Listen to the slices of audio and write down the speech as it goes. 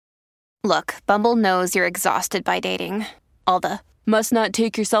Look, Bumble knows you're exhausted by dating. All the must not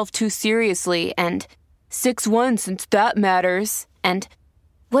take yourself too seriously and 6'1" since that matters. And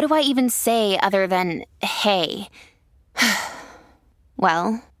what do I even say other than hey?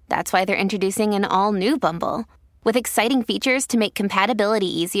 Well, that's why they're introducing an all-new Bumble with exciting features to make compatibility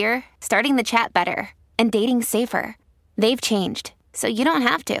easier, starting the chat better, and dating safer. They've changed, so you don't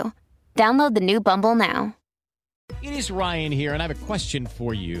have to. Download the new Bumble now. It is Ryan here, and I have a question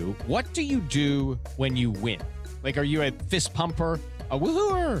for you. What do you do when you win? Like, are you a fist pumper, a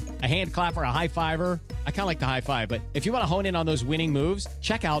woo-hooer, a hand clapper, a high-fiver? I kind of like the high-five, but if you want to hone in on those winning moves,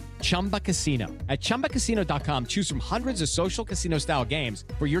 check out Chumba Casino. At ChumbaCasino.com, choose from hundreds of social casino-style games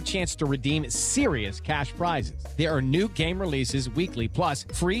for your chance to redeem serious cash prizes. There are new game releases weekly, plus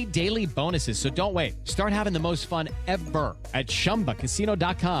free daily bonuses, so don't wait. Start having the most fun ever at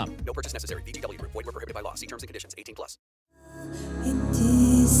ChumbaCasino.com. No purchase necessary. VGW Group. Void where prohibited by law. See terms and conditions. 18+.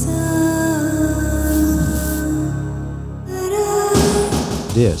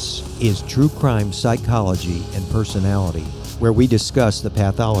 This is True Crime Psychology and Personality, where we discuss the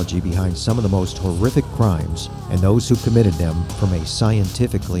pathology behind some of the most horrific crimes and those who committed them from a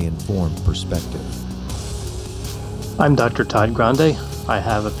scientifically informed perspective. I'm Dr. Todd Grande. I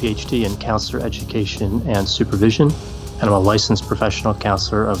have a PhD in counselor education and supervision, and I'm a licensed professional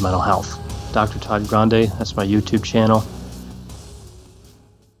counselor of mental health. Dr. Todd Grande, that's my YouTube channel.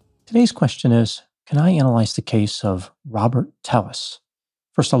 Today's question is, can I analyze the case of Robert Tellis?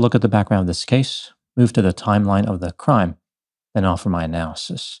 First, I'll look at the background of this case, move to the timeline of the crime, then offer my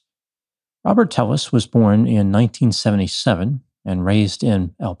analysis. Robert Tellis was born in 1977 and raised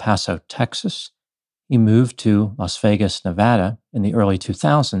in El Paso, Texas. He moved to Las Vegas, Nevada in the early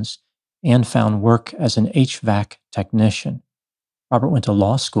 2000s and found work as an HVAC technician. Robert went to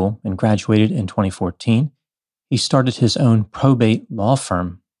law school and graduated in 2014. He started his own probate law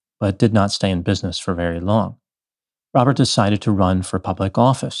firm, but did not stay in business for very long. Robert decided to run for public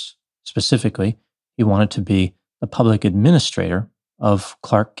office. Specifically, he wanted to be the public administrator of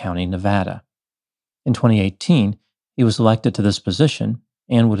Clark County, Nevada. In 2018, he was elected to this position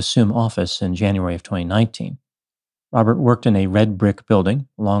and would assume office in January of 2019. Robert worked in a red brick building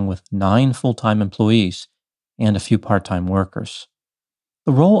along with 9 full-time employees and a few part-time workers.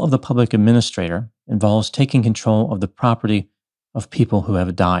 The role of the public administrator involves taking control of the property of people who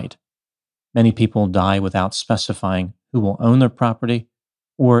have died. Many people die without specifying who will own their property,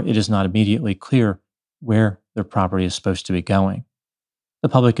 or it is not immediately clear where their property is supposed to be going. The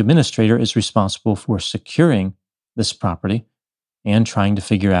public administrator is responsible for securing this property and trying to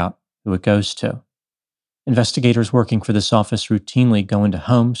figure out who it goes to. Investigators working for this office routinely go into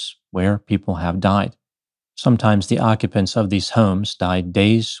homes where people have died. Sometimes the occupants of these homes died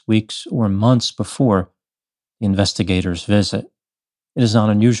days, weeks, or months before the investigators visit. It is not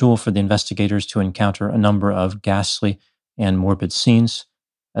unusual for the investigators to encounter a number of ghastly and morbid scenes,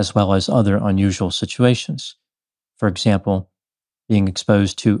 as well as other unusual situations. For example, being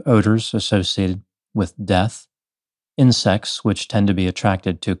exposed to odors associated with death, insects which tend to be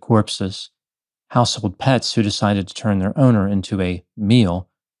attracted to corpses, household pets who decided to turn their owner into a meal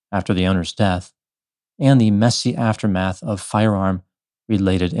after the owner's death, and the messy aftermath of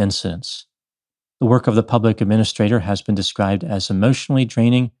firearm-related incidents. The work of the public administrator has been described as emotionally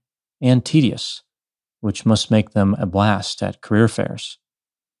draining and tedious, which must make them a blast at career fairs.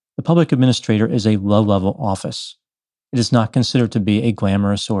 The public administrator is a low-level office. It is not considered to be a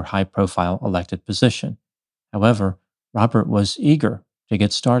glamorous or high-profile elected position. However, Robert was eager to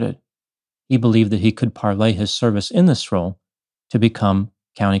get started. He believed that he could parlay his service in this role to become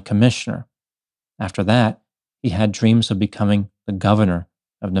county commissioner. After that, he had dreams of becoming the governor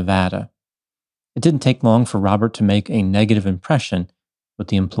of Nevada. It didn't take long for Robert to make a negative impression with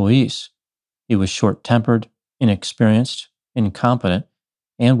the employees. He was short-tempered, inexperienced, incompetent,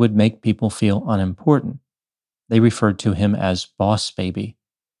 and would make people feel unimportant. They referred to him as Boss Baby.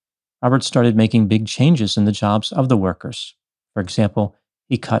 Robert started making big changes in the jobs of the workers. For example,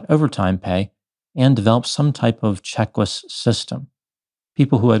 he cut overtime pay and developed some type of checklist system.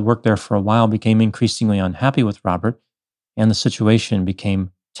 People who had worked there for a while became increasingly unhappy with Robert, and the situation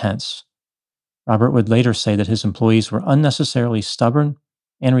became tense. Robert would later say that his employees were unnecessarily stubborn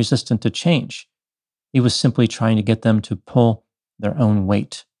and resistant to change. He was simply trying to get them to pull their own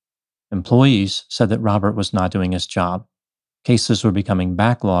weight. Employees said that Robert was not doing his job. Cases were becoming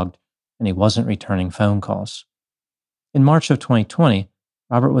backlogged, and he wasn't returning phone calls. In March of 2020,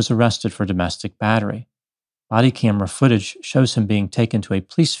 Robert was arrested for domestic battery. Body camera footage shows him being taken to a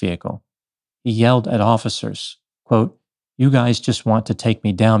police vehicle. He yelled at officers, quote, "You guys just want to take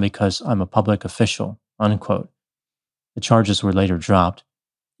me down because I'm a public official," unquote. The charges were later dropped.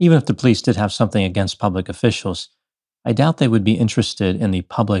 Even if the police did have something against public officials, I doubt they would be interested in the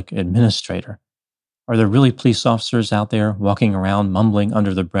public administrator. Are there really police officers out there walking around mumbling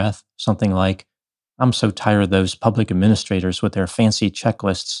under their breath something like, "I'm so tired of those public administrators with their fancy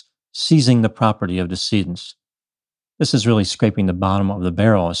checklists seizing the property of decedents"? This is really scraping the bottom of the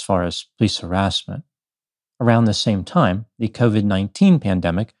barrel as far as police harassment. Around the same time, the COVID-19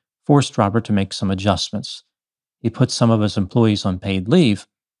 pandemic forced Robert to make some adjustments. He put some of his employees on paid leave,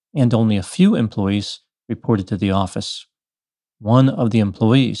 and only a few employees reported to the office. One of the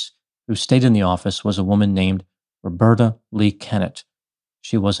employees who stayed in the office was a woman named Roberta Lee Kennett.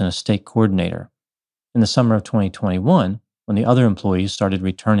 She was an estate coordinator. In the summer of 2021, when the other employees started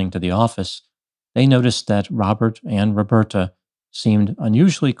returning to the office, they noticed that Robert and Roberta seemed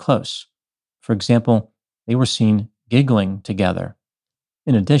unusually close. For example, they were seen giggling together.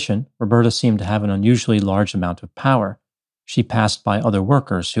 In addition, Roberta seemed to have an unusually large amount of power. She passed by other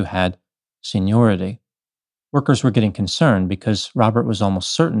workers who had seniority. Workers were getting concerned because Robert was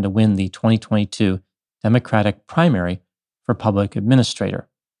almost certain to win the 2022 Democratic primary for public administrator.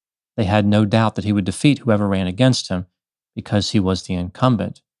 They had no doubt that he would defeat whoever ran against him because he was the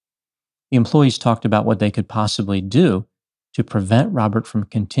incumbent. The employees talked about what they could possibly do to prevent Robert from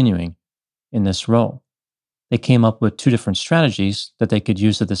continuing in this role. They came up with two different strategies that they could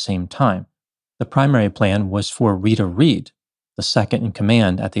use at the same time. The primary plan was for Rita Reed, the second in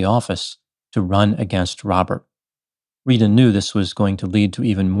command at the office, to run against Robert. Rita knew this was going to lead to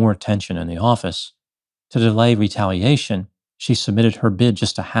even more tension in the office. To delay retaliation, she submitted her bid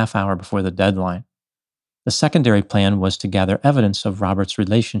just a half hour before the deadline. The secondary plan was to gather evidence of Robert's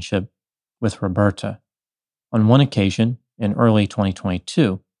relationship with Roberta. On one occasion, in early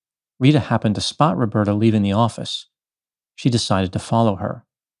 2022, Rita happened to spot Roberta leaving the office. She decided to follow her.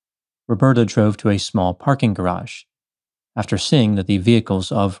 Roberta drove to a small parking garage. After seeing that the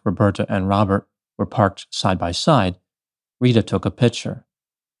vehicles of Roberta and Robert were parked side by side, Rita took a picture.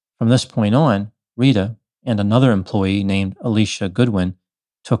 From this point on, Rita and another employee named Alicia Goodwin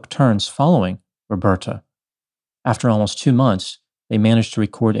took turns following Roberta. After almost 2 months, they managed to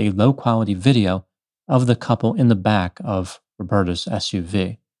record a low-quality video of the couple in the back of Roberta's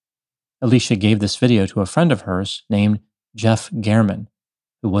SUV. Alicia gave this video to a friend of hers named Jeff German,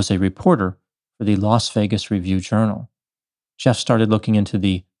 who was a reporter for the Las Vegas Review-Journal. Jeff started looking into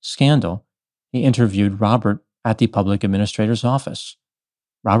the scandal. He interviewed Robert at the public administrator's office.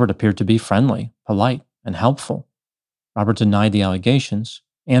 Robert appeared to be friendly, polite, and helpful. Robert denied the allegations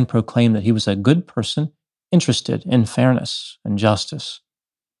and proclaimed that he was a good person interested in fairness and justice.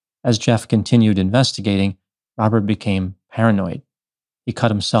 As Jeff continued investigating, Robert became paranoid. He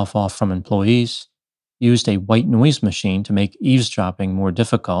cut himself off from employees, used a white noise machine to make eavesdropping more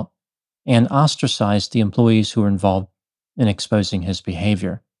difficult, and ostracized the employees who were involved in exposing his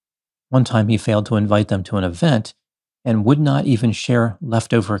behavior. One time he failed to invite them to an event and would not even share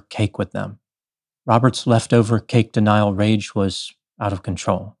leftover cake with them. Robert's leftover cake denial rage was out of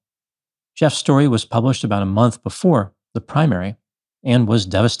control. Jeff's story was published about a month before the primary and was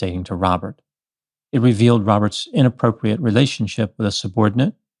devastating to Robert. It revealed Robert's inappropriate relationship with a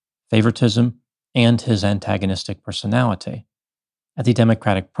subordinate, favoritism, and his antagonistic personality. At the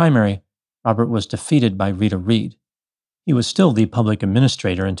Democratic primary, Robert was defeated by Rita Reed. He was still the public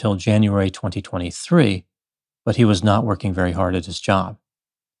administrator until January 2023, but he was not working very hard at his job.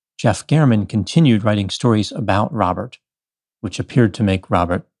 Jeff German continued writing stories about Robert, which appeared to make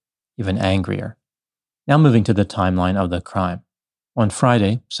Robert even angrier. Now moving to the timeline of the crime. On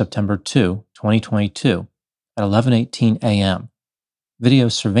Friday, September 2, 2022, at 11:18 a.m., video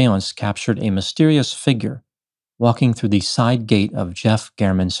surveillance captured a mysterious figure walking through the side gate of Jeff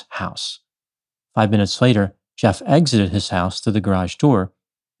German's house. 5 minutes later, Jeff exited his house through the garage door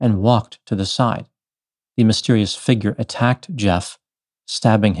and walked to the side. The mysterious figure attacked Jeff,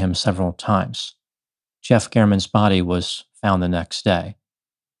 stabbing him several times. Jeff German's body was found the next day.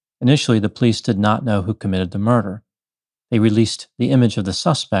 Initially, the police did not know who committed the murder. They released the image of the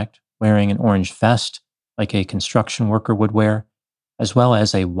suspect wearing an orange vest like a construction worker would wear, as well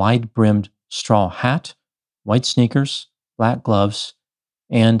as a wide-brimmed straw hat, white sneakers, black gloves,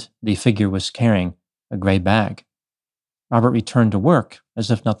 and the figure was carrying a gray bag. Robert returned to work as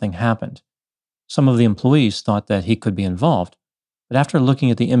if nothing happened. Some of the employees thought that he could be involved, but after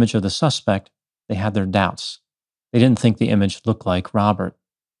looking at the image of the suspect, they had their doubts. They didn't think the image looked like Robert.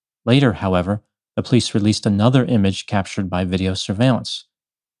 Later, however, the police released another image captured by video surveillance.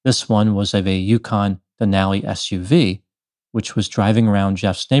 This one was of a Yukon Denali SUV, which was driving around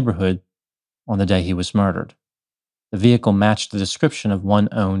Jeff's neighborhood on the day he was murdered. The vehicle matched the description of one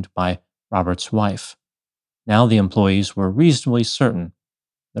owned by Robert's wife. Now the employees were reasonably certain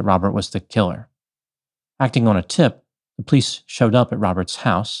that Robert was the killer. Acting on a tip, the police showed up at Robert's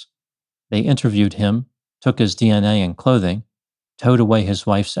house. They interviewed him, took his DNA and clothing, towed away his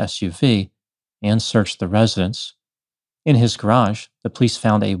wife's SUV, and searched the residence. In his garage, the police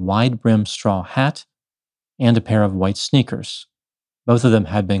found a wide-brimmed straw hat and a pair of white sneakers. Both of them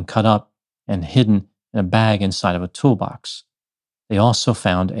had been cut up and hidden in a bag inside of a toolbox. They also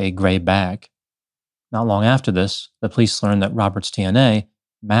found a gray bag. Not long after this, the police learned that Robert's DNA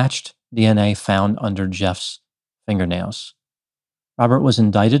matched DNA found under Jeff's fingernails. Robert was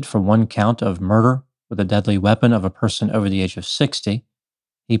indicted for one count of murder with a deadly weapon of a person over the age of 60.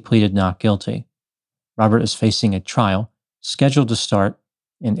 He pleaded not guilty. Robert is facing a trial scheduled to start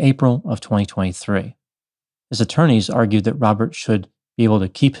in April of 2023. His attorneys argued that Robert should be able to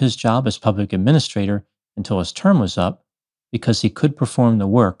keep his job as public administrator until his term was up because he could perform the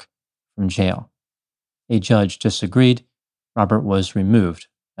work from jail. A judge disagreed. Robert was removed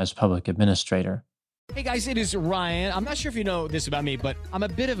as public administrator. Hey guys, it is Ryan. I'm not sure if you know this about me, but I'm a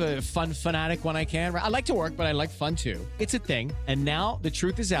bit of a fun fanatic when I can. I like to work, but I like fun too. It's a thing. And now the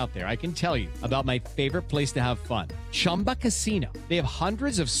truth is out there. I can tell you about my favorite place to have fun. Chumba Casino. They have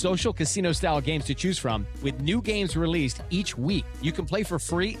hundreds of social casino style games to choose from with new games released each week. You can play for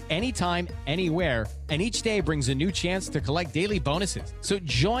free anytime, anywhere. And each day brings a new chance to collect daily bonuses. So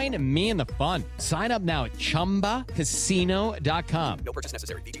join me in the fun. Sign up now at ChumbaCasino.com. No purchase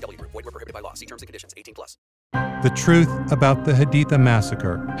necessary. VGW Group. Void where prohibited by law. See terms and conditions. 18+. The truth about the Haditha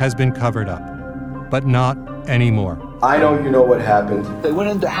massacre has been covered up, but not anymore. I know you know what happened. They went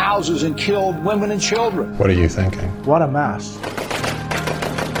into houses and killed women and children. What are you thinking? What a mess.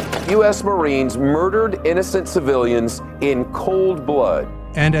 U.S. Marines murdered innocent civilians in cold blood.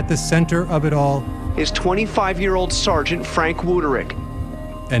 And at the center of it all is 25-year-old Sergeant Frank Wuterich.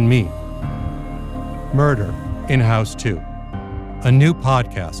 And me. Murder in House 2. A new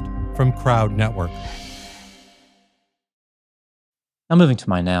podcast from Crowd Network. Now moving to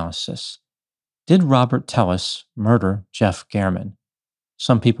my analysis. Did Robert Tellis murder Jeff German?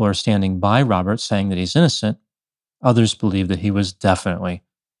 Some people are standing by Robert saying that he's innocent. Others believe that he was definitely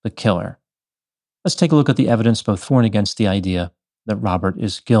the killer. Let's take a look at the evidence both for and against the idea that Robert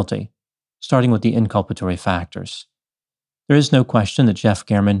is guilty, starting with the inculpatory factors. There is no question that Jeff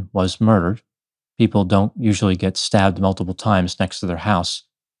German was murdered. People don't usually get stabbed multiple times next to their house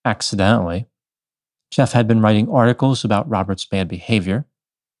accidentally. Jeff had been writing articles about Robert's bad behavior.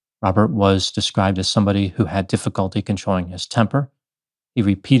 Robert was described as somebody who had difficulty controlling his temper. He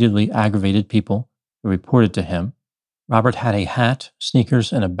repeatedly aggravated people who reported to him. Robert had a hat,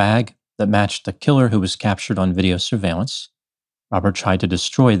 sneakers, and a bag that matched the killer who was captured on video surveillance. Robert tried to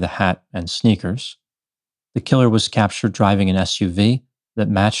destroy the hat and sneakers. The killer was captured driving an SUV that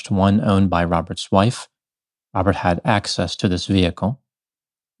matched one owned by Robert's wife. Robert had access to this vehicle.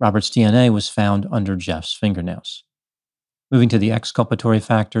 Robert's DNA was found under Jeff's fingernails. Moving to the exculpatory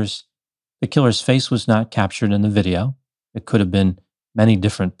factors, the killer's face was not captured in the video. It could have been many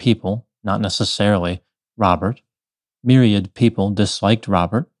different people, not necessarily Robert. Myriad people disliked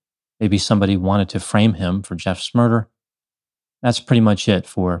Robert. Maybe somebody wanted to frame him for Jeff's murder. That's pretty much it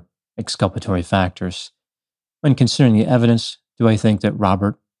for exculpatory factors. When considering the evidence, do I think that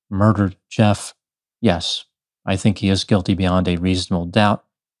Robert murdered Jeff? Yes, I think he is guilty beyond a reasonable doubt.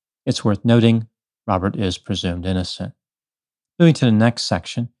 It's worth noting, Robert is presumed innocent. Moving to the next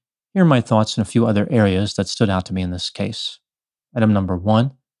section, here are my thoughts on a few other areas that stood out to me in this case. Item number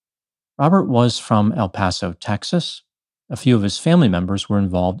 1, Robert was from El Paso, Texas. A few of his family members were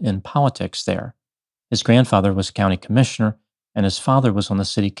involved in politics there. His grandfather was county commissioner, and his father was on the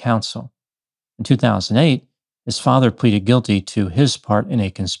city council. In 2008, his father pleaded guilty to his part in a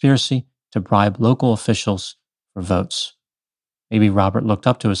conspiracy to bribe local officials for votes. Maybe Robert looked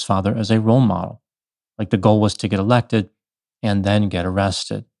up to his father as a role model, like the goal was to get elected and then get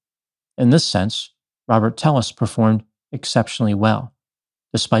arrested. In this sense, Robert Tellis performed exceptionally well.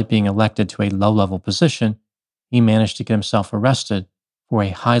 Despite being elected to a low-level position, he managed to get himself arrested for a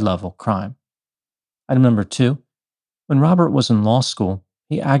high-level crime. Item number 2, when Robert was in law school,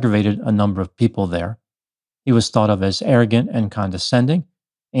 he aggravated a number of people there. He was thought of as arrogant and condescending,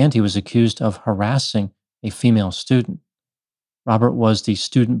 and he was accused of harassing a female student. Robert was the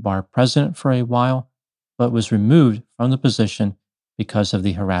student bar president for a while, but was removed from the position because of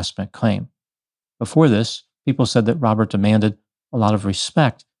the harassment claim. Before this, people said that Robert demanded a lot of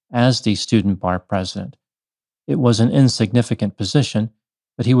respect as the student bar president. It was an insignificant position,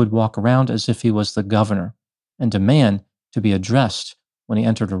 but he would walk around as if he was the governor and demand to be addressed when he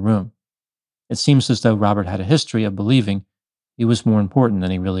entered a room. It seems as though Robert had a history of believing he was more important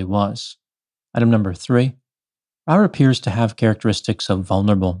than he really was. Item number 3, Robert appears to have characteristics of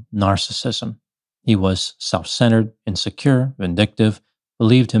vulnerable narcissism. He was self-centered, insecure, vindictive,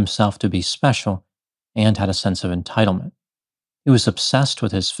 believed himself to be special, and had a sense of entitlement. He was obsessed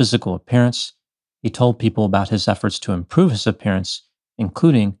with his physical appearance. He told people about his efforts to improve his appearance,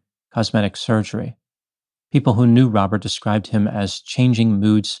 including cosmetic surgery. People who knew Robert described him as changing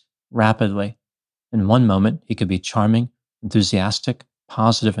moods rapidly. In one moment, he could be charming, enthusiastic,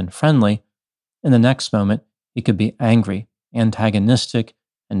 positive, and friendly. In the next moment, he could be angry, antagonistic,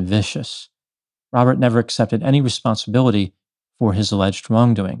 and vicious. Robert never accepted any responsibility for his alleged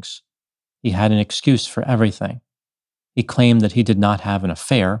wrongdoings. He had an excuse for everything. He claimed that he did not have an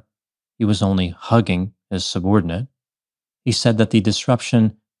affair. He was only hugging his subordinate. He said that the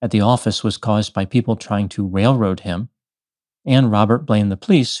disruption at the office was caused by people trying to railroad him. And Robert blamed the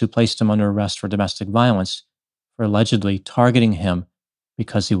police, who placed him under arrest for domestic violence, for allegedly targeting him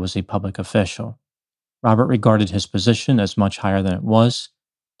because he was a public official. Robert regarded his position as much higher than it was.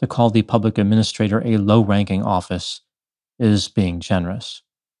 To call the public administrator a low-ranking office is being generous.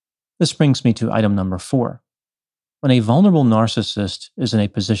 This brings me to item number 4. When a vulnerable narcissist is in a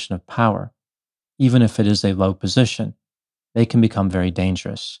position of power, even if it is a low position, they can become very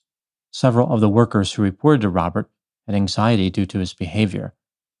dangerous. Several of the workers who reported to Robert had anxiety due to his behavior.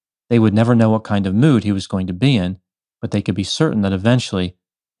 They would never know what kind of mood he was going to be in, but they could be certain that eventually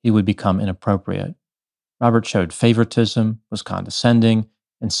he would become inappropriate. Robert showed favoritism, was condescending,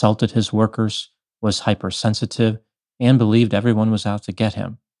 insulted his workers, was hypersensitive, and believed everyone was out to get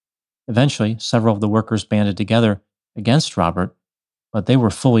him. Eventually, several of the workers banded together against Robert, but they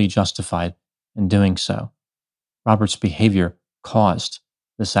were fully justified in doing so. Robert's behavior caused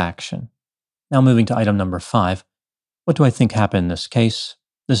this action. Now moving to item number 5. What do I think happened in this case?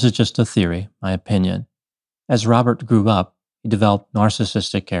 This is just a theory, my opinion. As Robert grew up, he developed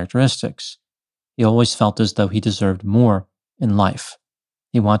narcissistic characteristics. He always felt as though he deserved more in life.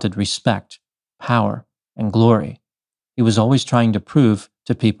 He wanted respect, power, and glory. He was always trying to prove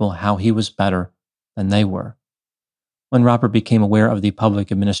to people how he was better than they were. When Robert became aware of the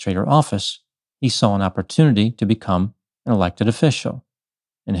public administrator office, he saw an opportunity to become an elected official.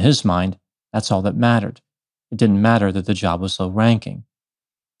 In his mind, that's all that mattered. It didn't matter that the job was low-ranking.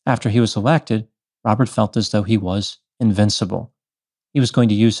 After he was elected, Robert felt as though he was invincible. He was going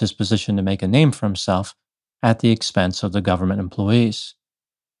to use his position to make a name for himself at the expense of the government employees.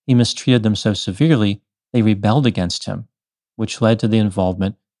 He mistreated them so severely, they rebelled against him, which led to the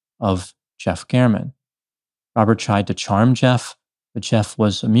involvement of Jeff German. Robert tried to charm Jeff, but Jeff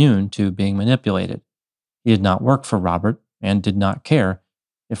was immune to being manipulated. He did not work for Robert and did not care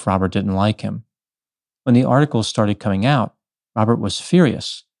if Robert didn't like him. When the articles started coming out, Robert was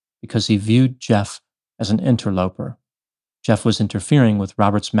furious because he viewed Jeff as an interloper. Jeff was interfering with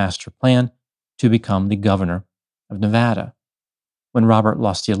Robert's master plan to become the governor of Nevada. When Robert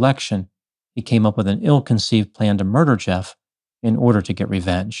lost the election, he came up with an ill-conceived plan to murder Jeff in order to get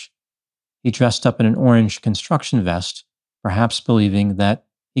revenge. He dressed up in an orange construction vest, perhaps believing that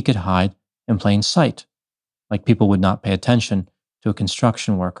he could hide in plain sight, like people would not pay attention to a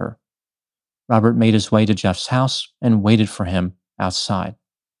construction worker. Robert made his way to Jeff's house and waited for him outside.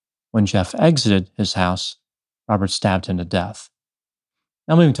 When Jeff exited his house, Robert stabbed him to death.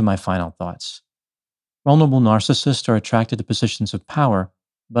 Now moving to my final thoughts. Vulnerable narcissists are attracted to positions of power,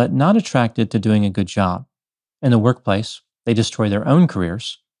 but not attracted to doing a good job. In the workplace, they destroy their own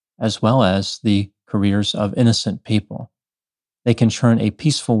careers, as well as the careers of innocent people. They can turn a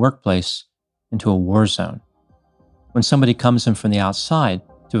peaceful workplace into a war zone. When somebody comes in from the outside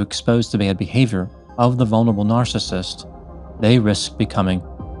to expose the bad behavior of the vulnerable narcissist, they risk becoming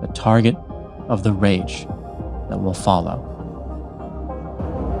the target of the rage that will follow.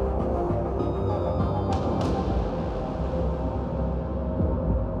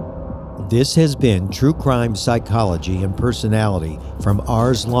 This has been True Crime Psychology and Personality from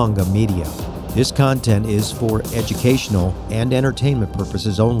Ars Longa Media. This content is for educational and entertainment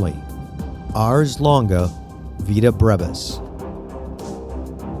purposes only. Ars Longa Vita Brevis.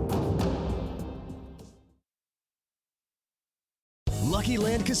 Lucky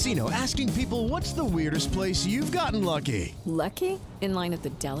Land Casino, asking people, what's the weirdest place you've gotten lucky? Lucky? In line at the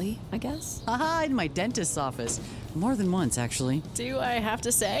deli, I guess? Aha, in my dentist's office. More than once, actually. Do I have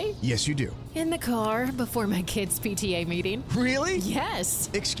to say? Yes, you do. In the car before my kids' PTA meeting. Really? Yes.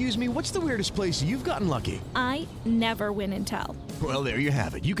 Excuse me, what's the weirdest place you've gotten lucky? I never win and tell. Well, there you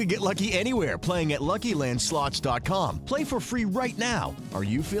have it. You can get lucky anywhere, playing at LuckyLandSlots.com. Play for free right now. Are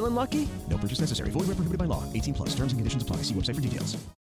you feeling lucky? No purchase necessary. Void where prohibited by law. 18+. Terms and conditions apply. See website for details.